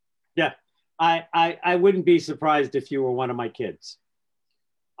 Yeah, I wouldn't be surprised if you were one of my kids.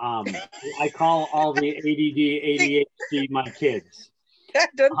 I call all the ADD, ADHD my kids. I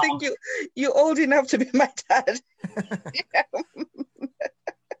don't think you're old enough to be my dad.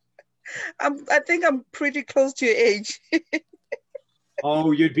 I think I'm pretty close to your age.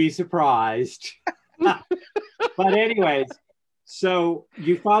 Oh, you'd be surprised. But anyways, so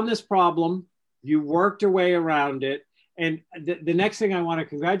you found this problem, you worked your way around it. And the next thing I want to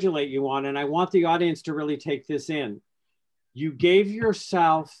congratulate you on, and I want the audience to really take this in, you gave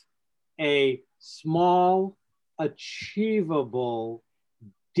yourself a small, achievable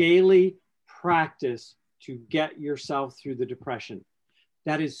daily practice to get yourself through the depression.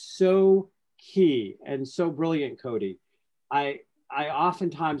 That is so key and so brilliant, Cody. I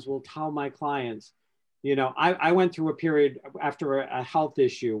oftentimes will tell my clients, I went through a period after a health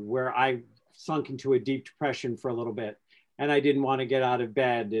issue where I sunk into a deep depression for a little bit, and I didn't want to get out of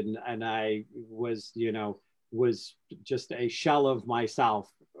bed, and I was, was just a shell of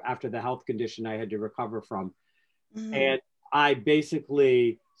myself after the health condition I had to recover from. Mm. And I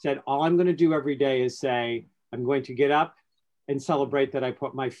basically said, all I'm going to do every day is say, I'm going to get up and celebrate that I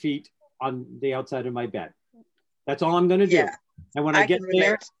put my feet on the outside of my bed. That's all I'm going to do. Yeah, and when I get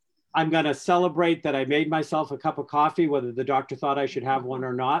there, I'm going to celebrate that I made myself a cup of coffee, whether the doctor thought I should have one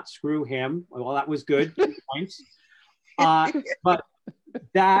or not. Screw him. Well, that was good. Points. But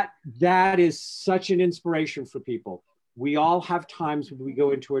that is such an inspiration for people. We all have times when we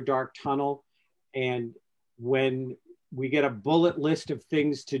go into a dark tunnel, and when we get a bullet list of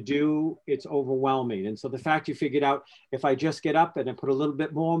things to do, it's overwhelming. And so the fact you figured out, if I just get up and I put a little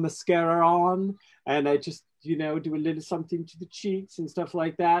bit more mascara on, and I just, do a little something to the cheeks and stuff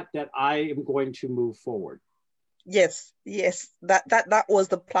like that, that I am going to move forward. Yes. That was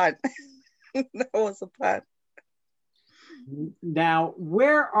the plan. That was the plan. Now,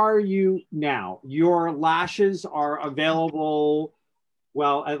 where are you now? Your lashes are available,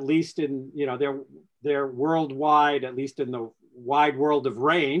 well, at least in, they're worldwide, at least in the wide world of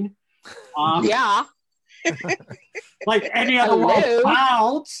rain. Yeah. Like any other world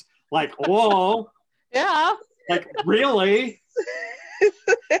else. Like, whoa. Yeah. Like, really?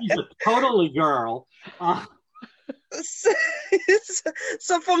 She's a totally girl.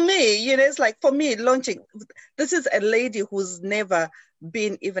 So for me, it's like, for me, launching, this is a lady who's never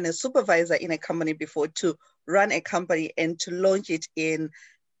been even a supervisor in a company before, to run a company and to launch it in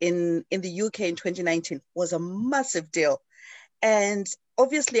the UK in 2019 was a massive deal. And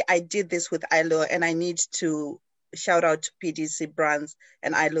obviously I did this with ILO, and I need to shout out to PDC Brands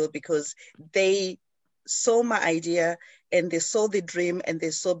and ILO, because they saw my idea and they saw the dream and they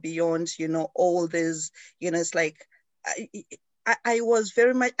saw beyond, all this, it's like, I was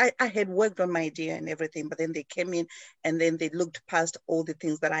very much, I had worked on my idea and everything, but then they came in and then they looked past all the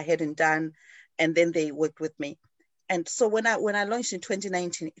things that I hadn't done, and then they worked with me. And so when I launched in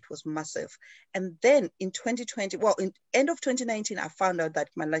 2019, it was massive. And then in 2020, in end of 2019, I found out that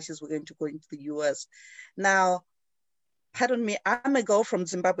my lashes were going to go into the US. Now, pardon me, I'm a girl from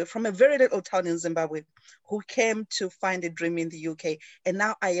Zimbabwe, from a very little town in Zimbabwe, who came to find a dream in the UK. And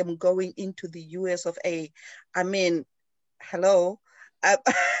now I am going into the US of A. I mean, hello.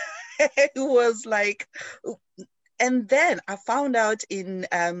 It was like, and then I found out in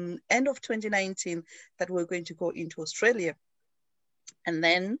end of 2019 that we're going to go into Australia. And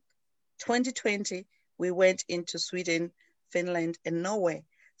then 2020, we went into Sweden, Finland, and Norway.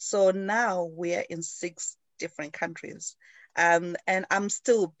 So now we are in 6 different countries. And I'm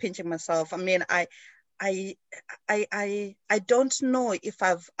still pinching myself. I mean, I don't know if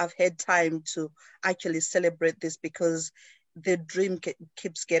I've had time to actually celebrate this, because the dream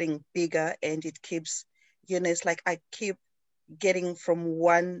keeps getting bigger, and it keeps, it's like I keep getting from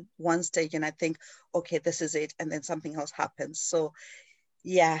one stage and I think, okay, this is it. And then something else happens. So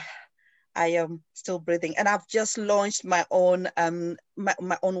yeah, I am still breathing. And I've just launched my own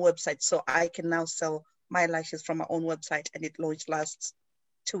my own website. So I can now sell my lashes from my own website, and it launched last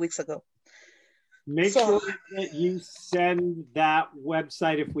 2 weeks ago. Make sure that you send that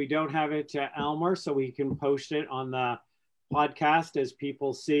website, if we don't have it, to Elmer, so we can post it on the podcast as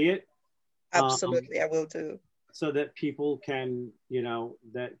people see it. Absolutely, I will do. so that people can,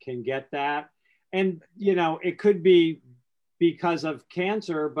 that can get that. And, it could be because of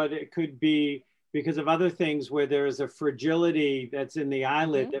cancer, but it could be because of other things where there's a fragility that's in the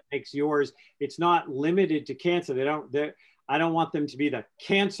eyelid that makes yours, it's not limited to cancer. I don't want them to be the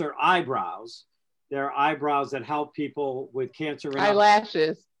cancer eyebrows. They're eyebrows that help people with cancer.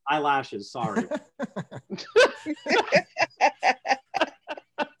 Eyelashes. Eyelashes, sorry.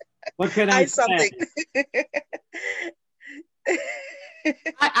 What can I say?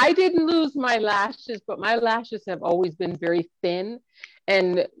 I didn't lose my lashes, but my lashes have always been very thin.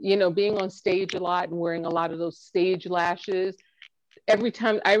 And, being on stage a lot and wearing a lot of those stage lashes, every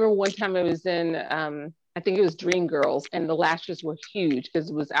time, I remember one time I was in, I think it was Dreamgirls, and the lashes were huge because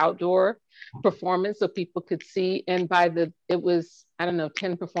it was outdoor performance so people could see. And it was, I don't know,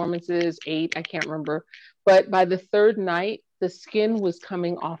 10 performances, 8, I can't remember. But by the third night, the skin was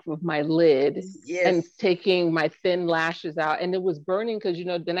coming off of my lid and taking my thin lashes out. And it was burning because,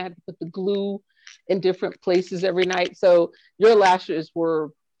 then I had to put the glue in different places every night. So your lashes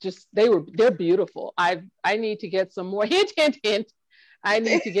were just, they're beautiful. I need to get some more. Hint, hint, hint. I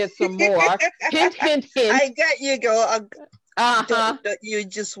need to get some more. Hint, hint, hint. I got you, girl. Don't you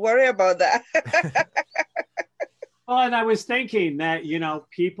just worry about that. Well, and I was thinking that,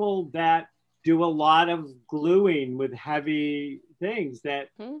 people that do a lot of gluing with heavy things, that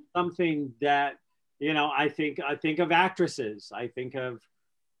something that, I think of actresses. I think of,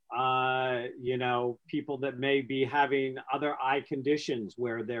 people that may be having other eye conditions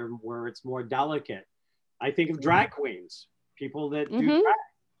where it's more delicate. I think of drag queens, people that do drag.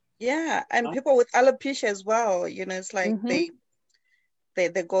 Yeah, and people with alopecia as well. It's like they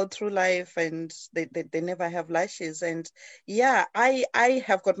go through life and they never have lashes. And yeah, I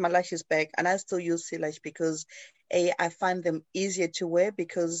have got my lashes back, and I still use Sea-Lash because I find them easier to wear,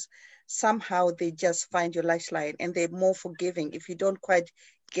 because somehow they just find your lash line and they're more forgiving. If you don't quite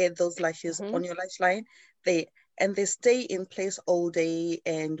get those lashes on your lash line, they stay in place all day,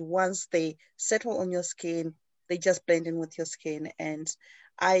 and once they settle on your skin, they just blend in with your skin. And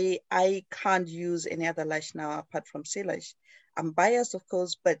I can't use any other lash now apart from Sea-Lash. I'm biased, of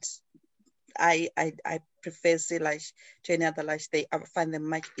course, but I prefer Sea-Lash to any other lash. I find them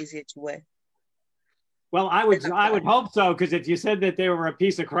much easier to wear. Well, I would hope so, because if you said that they were a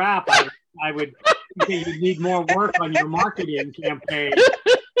piece of crap, I would think you'd need more work on your marketing campaign.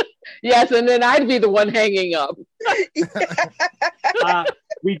 Yes, and then I'd be the one hanging up.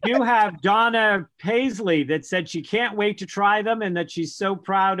 We do have Donna Paisley that said she can't wait to try them and that she's so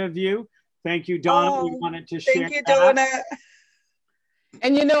proud of you. Thank you, Donna. We wanted to share. Thank you, Donna.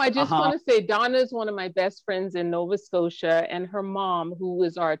 And I just want to say Donna is one of my best friends in Nova Scotia, and her mom, who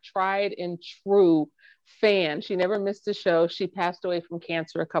is our tried and true fan. She never missed a show. She passed away from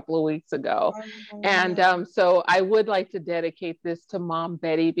cancer a couple of weeks ago. And so I would like to dedicate this to Mom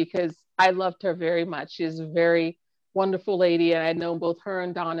Betty, because I loved her very much. She's a very wonderful lady, and I've known both her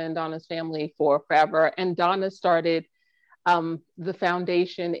and Donna's family for forever. And Donna started the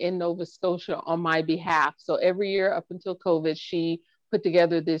foundation in Nova Scotia on my behalf. So every year up until COVID, she put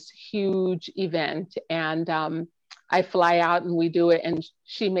together this huge event, and I fly out and we do it, and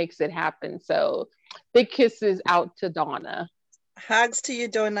she makes it happen. So big kisses out to Donna. Hugs to you,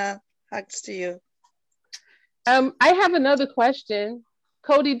 Donna. Hugs to you. I have another question.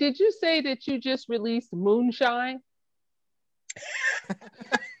 Cody, did you say that you just released Moonshine?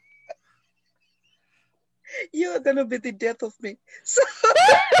 You're gonna be the death of me. So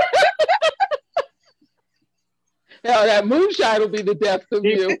no, that Moonshine will be the death of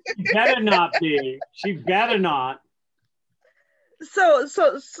you. She better not be. She better not. So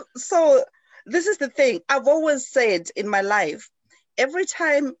this is the thing. I've always said in my life, every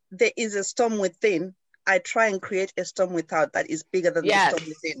time there is a storm within, I try and create a storm without that is bigger than the storm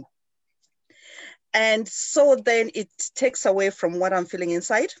within. And so then it takes away from what I'm feeling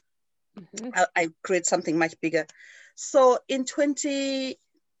inside. I create something much bigger. So in 2020,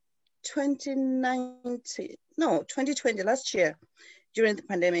 last year, during the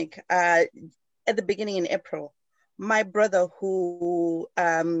pandemic, at the beginning in April, my brother, who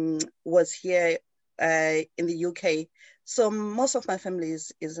was here in the UK, so most of my family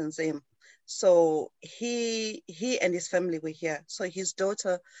is in Zim. So he and his family were here. So his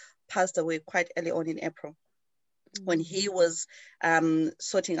daughter passed away quite early on in April. When he was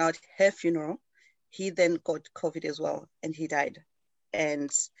sorting out her funeral, he then got COVID as well, and he died. And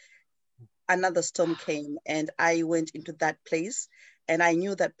another storm came, and I went into that place, and I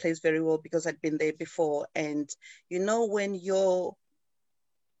knew that place very well because I'd been there before. And when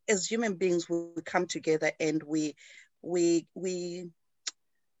as human beings, we come together and we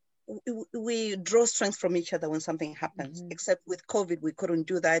we draw strength from each other when something happens. Except with COVID, we couldn't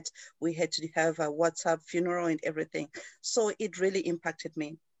do that. We had to have a WhatsApp funeral and everything. So it really impacted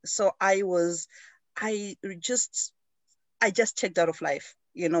me. So I just checked out of life.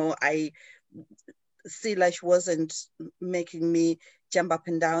 You know, Sea Lash wasn't making me jump up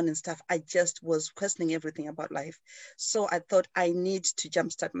and down and stuff. I just was questioning everything about life. So I thought, I need to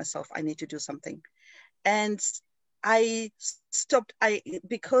jumpstart myself. I need to do something. And I stopped,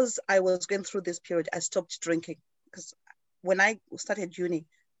 because I was going through this period, I stopped drinking. Because when I started uni,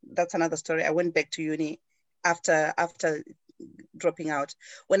 that's another story. I went back to uni after dropping out.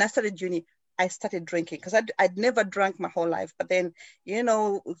 When I started uni, I started drinking because I'd never drank my whole life. But then, you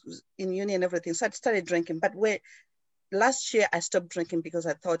know, in uni and everything, so I started drinking. But last year, I stopped drinking because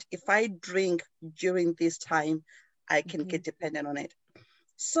I thought, if I drink during this time, I can get dependent on it.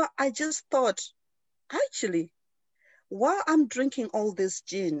 So I just thought, actually, while I'm drinking all this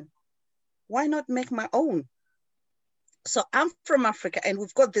gin, why not make my own? So I'm from Africa, and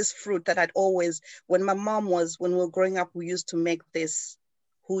we've got this fruit that I'd always, when we were growing up, we used to make this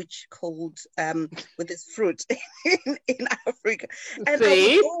hooch called with this fruit in Africa. And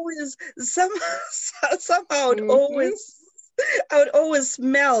I would always, somehow I would always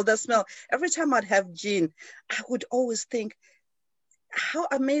smell the smell. Every time I'd have gin, I would always think, how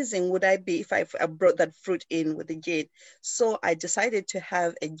amazing would I be if I brought that fruit in with the gin? So I decided to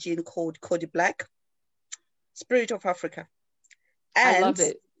have a gin called Cody Black, Spirit of Africa. And I love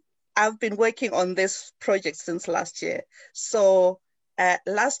it. I've been working on this project since last year. So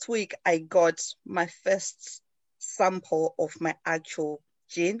last week, I got my first sample of my actual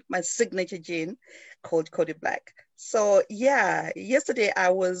gin, my signature gin called Cody Black. So yeah, yesterday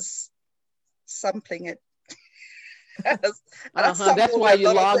I was sampling it. That's why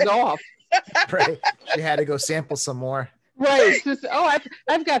you logged off. Right. You had to go sample some more. Right. Just,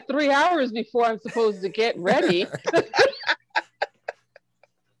 I've got 3 hours before I'm supposed to get ready.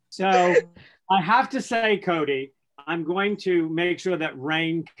 So I have to say, Cody, I'm going to make sure that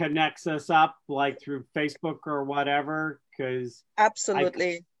Rain connects us up, like through Facebook or whatever, because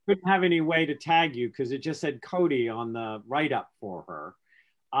absolutely I couldn't have any way to tag you because it just said Cody on the write-up for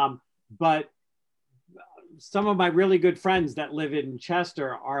her. But some of my really good friends that live in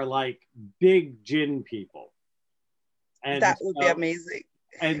Chester are like big gin people. And that would be amazing.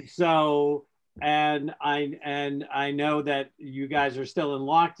 And so, and I know that you guys are still in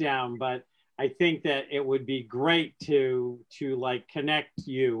lockdown, but I think that it would be great to like connect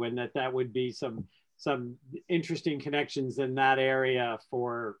you, and that would be some interesting connections in that area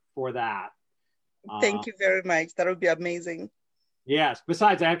for that. Thank you very much. That would be amazing. Yes.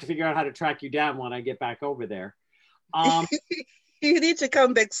 Besides, I have to figure out how to track you down when I get back over there. You need to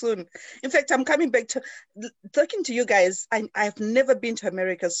come back soon. In fact, I'm coming back to talking to you guys. I've never been to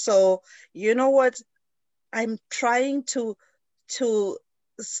America. So you know what? I'm trying to,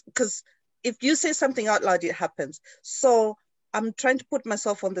 because if you say something out loud, it happens. So I'm trying to put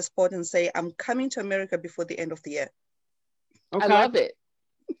myself on the spot and say, I'm coming to America before the end of the year. Okay. I love it.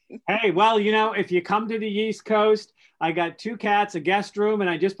 Hey, well, you know, if you come to the East Coast, I got 2 cats, a guest room, and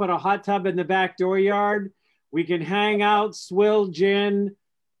I just put a hot tub in the back dooryard. We can hang out, swill gin,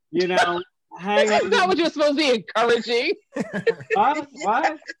 you know, hang out. That's not what you're supposed to be encouraging. What?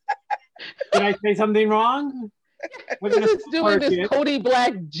 Did I say something wrong? This is doing this Cody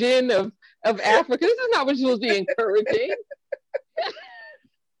Black gin of Africa. This is not what you're supposed to be encouraging.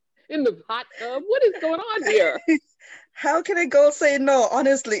 In the hot tub? What is going on here? How can a girl say no,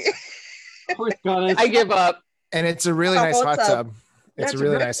 honestly? I give up. And it's a really nice hot tub. It's a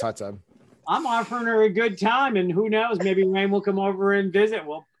really nice hot tub. I'm offering her a good time, and who knows, maybe Rain will come over and visit.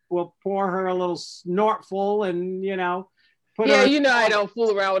 We'll pour her a little snortful, and you know, put her. You know, I don't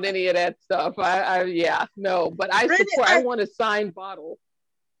fool around with any of that stuff. But I support. I want a signed bottle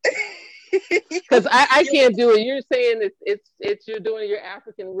because I can't do it. You're saying it's you're doing your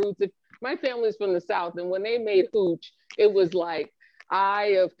African roots. My family's from the South, and when they made hooch, it was like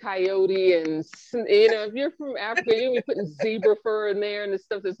eye of coyote, and you know, if you're from Africa, you're gonna be putting zebra fur in there and the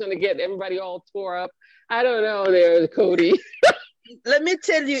stuff that's gonna get everybody all tore up. I don't know there, Cody. Let me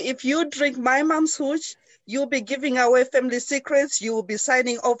tell you, if you drink my mom's hooch, you'll be giving away family secrets. You will be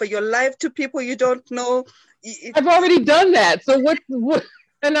signing over your life to people you don't know. I've already done that. So what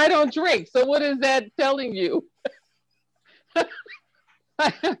and I don't drink. So what is that telling you?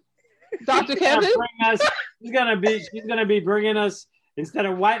 Dr. Kevin? She's gonna be bringing us, instead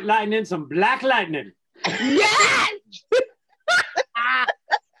of white lightning, some black lightning. Yes!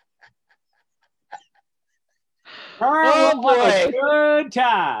 Oh boy, good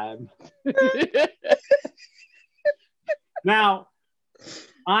time. Now,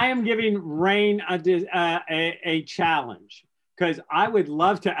 I am giving Rain a challenge because I would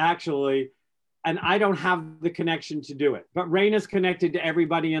love to actually, and I don't have the connection to do it. But Rain is connected to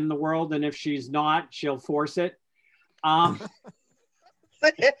everybody in the world, and if she's not, she'll force it.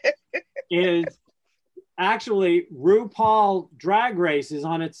 Is actually RuPaul Drag Race is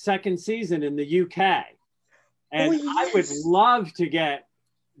on its second season in the UK. And I would love to get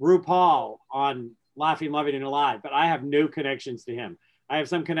RuPaul on Laughing, Loving, and Alive, but I have no connections to him. I have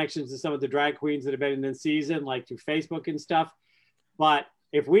some connections to some of the drag queens that have been in the season, like through Facebook and stuff. But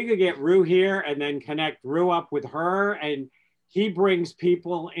if we could get Ru here and then connect Ru up with her, and he brings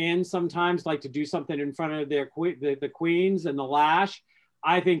people in sometimes, like to do something in front of their the queens and the Lash,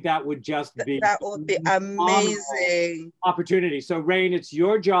 I think that would just be amazing opportunity. So Rain, it's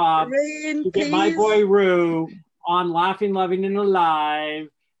your job to get my boy Ru on Laughing, Loving, and Alive,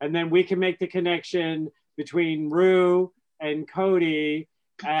 and then we can make the connection between Ru and Cody,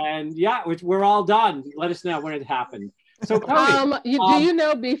 and yeah, we're all done. Let us know when it happened. So Cody, do you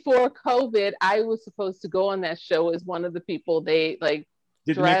know, before COVID, I was supposed to go on that show as one of the people they like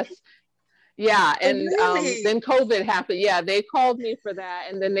dressed. Yeah, and then COVID happened. Yeah, they called me for that,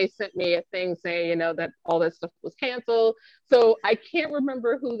 and then they sent me a thing saying, you know, that all that stuff was canceled. So I can't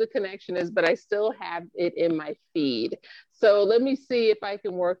remember who the connection is, but I still have it in my feed. So let me see if I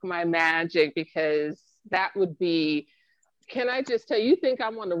can work my magic, because that would be, can I just tell you, you think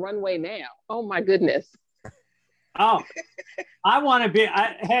I'm on the runway now? Oh my goodness. Oh, I want to be,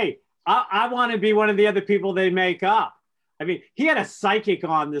 I want to be one of the other people they make up. I mean, he had a psychic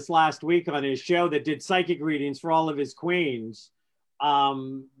on this last week on his show that did psychic readings for all of his queens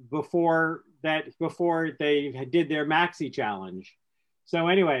before they did their maxi challenge. So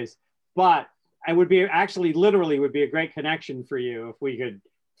anyways, but I would be literally would be a great connection for you if we could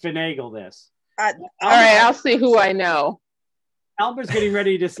finagle this. All right, I'll see who I know. Elmer's getting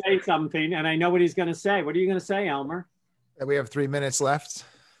ready to say something, and I know what he's going to say. What are you going to say, Elmer? We have 3 minutes left.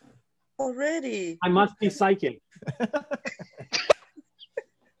 Already. I must be psychic.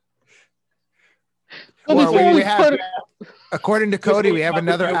 Well, we have, according to Cody, we have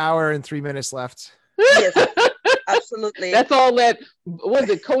another hour and 3 minutes left. Yes, absolutely. That's all that, was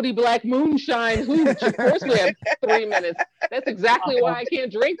it Cody Black Moonshine Hooch? Of course we have 3 minutes. That's exactly why I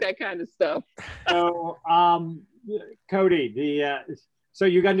can't drink that kind of stuff. So, Cody, so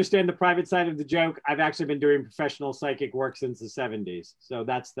you understand the private side of the joke. I've actually been doing professional psychic work since the 70s. So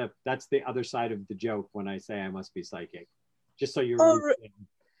that's the other side of the joke when I say I must be psychic. Just so you're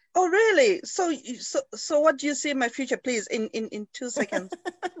Oh, really? So what do you see in my future, please, in 2 seconds?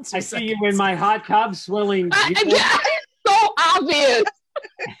 I see you in my hot tub swilling. It's so obvious.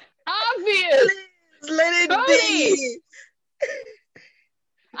 Obvious. Please, let it be.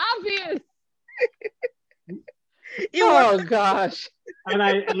 Obvious. Gosh. And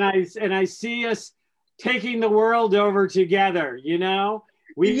I see us taking the world over together, you know?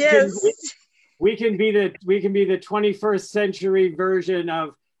 We can be the 21st century version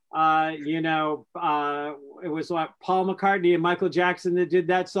of it was like Paul McCartney and Michael Jackson that did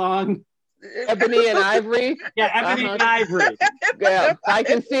that song. Ebony and Ivory. Yeah, Ebony and Ivory. Yeah, I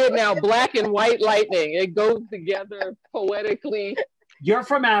can see it now. Black and white lightning. It goes together poetically. You're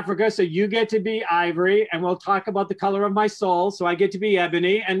from Africa, so you get to be Ivory, and we'll talk about the color of my soul. So I get to be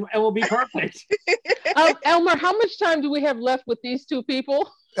Ebony, and it will be perfect. Elmer, how much time do we have left with these two people?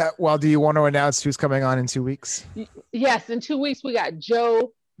 Well, do you want to announce who's coming on in 2 weeks? Yes, in 2 weeks we got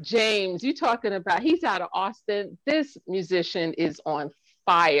Joe James. You talking about, he's out of Austin. This musician is on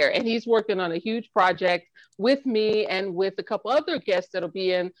fire, and he's working on a huge project with me and with a couple other guests that'll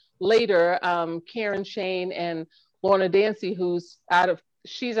be in later. Karen Shane and Lorna Dancy,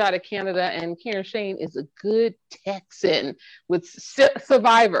 she's out of Canada, and Karen Shane is a good Texan with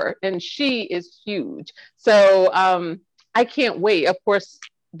Survivor, and she is huge. So I can't wait. Of course,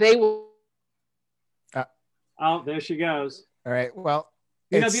 they will. Oh, there she goes. All right. Well,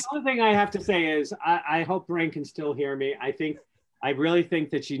 the only thing I have to say is I hope Rain can still hear me. I really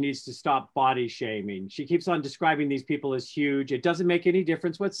think that she needs to stop body shaming. She keeps on describing these people as huge. It doesn't make any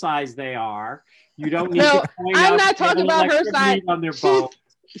difference what size they are. You don't need to point I'm out not talking about her size. On their bones.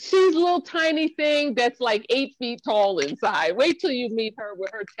 She's a little tiny thing that's like 8 feet tall inside. Wait till you meet her with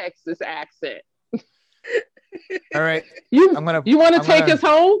her Texas accent. All right. You want to take us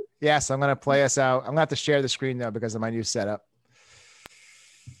home? Yes, I'm going to play us out. I'm going to have to share the screen now because of my new setup.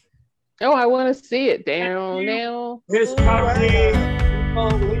 Oh, I want to see it. Down now. Miss Company,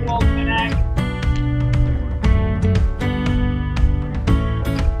 we will connect.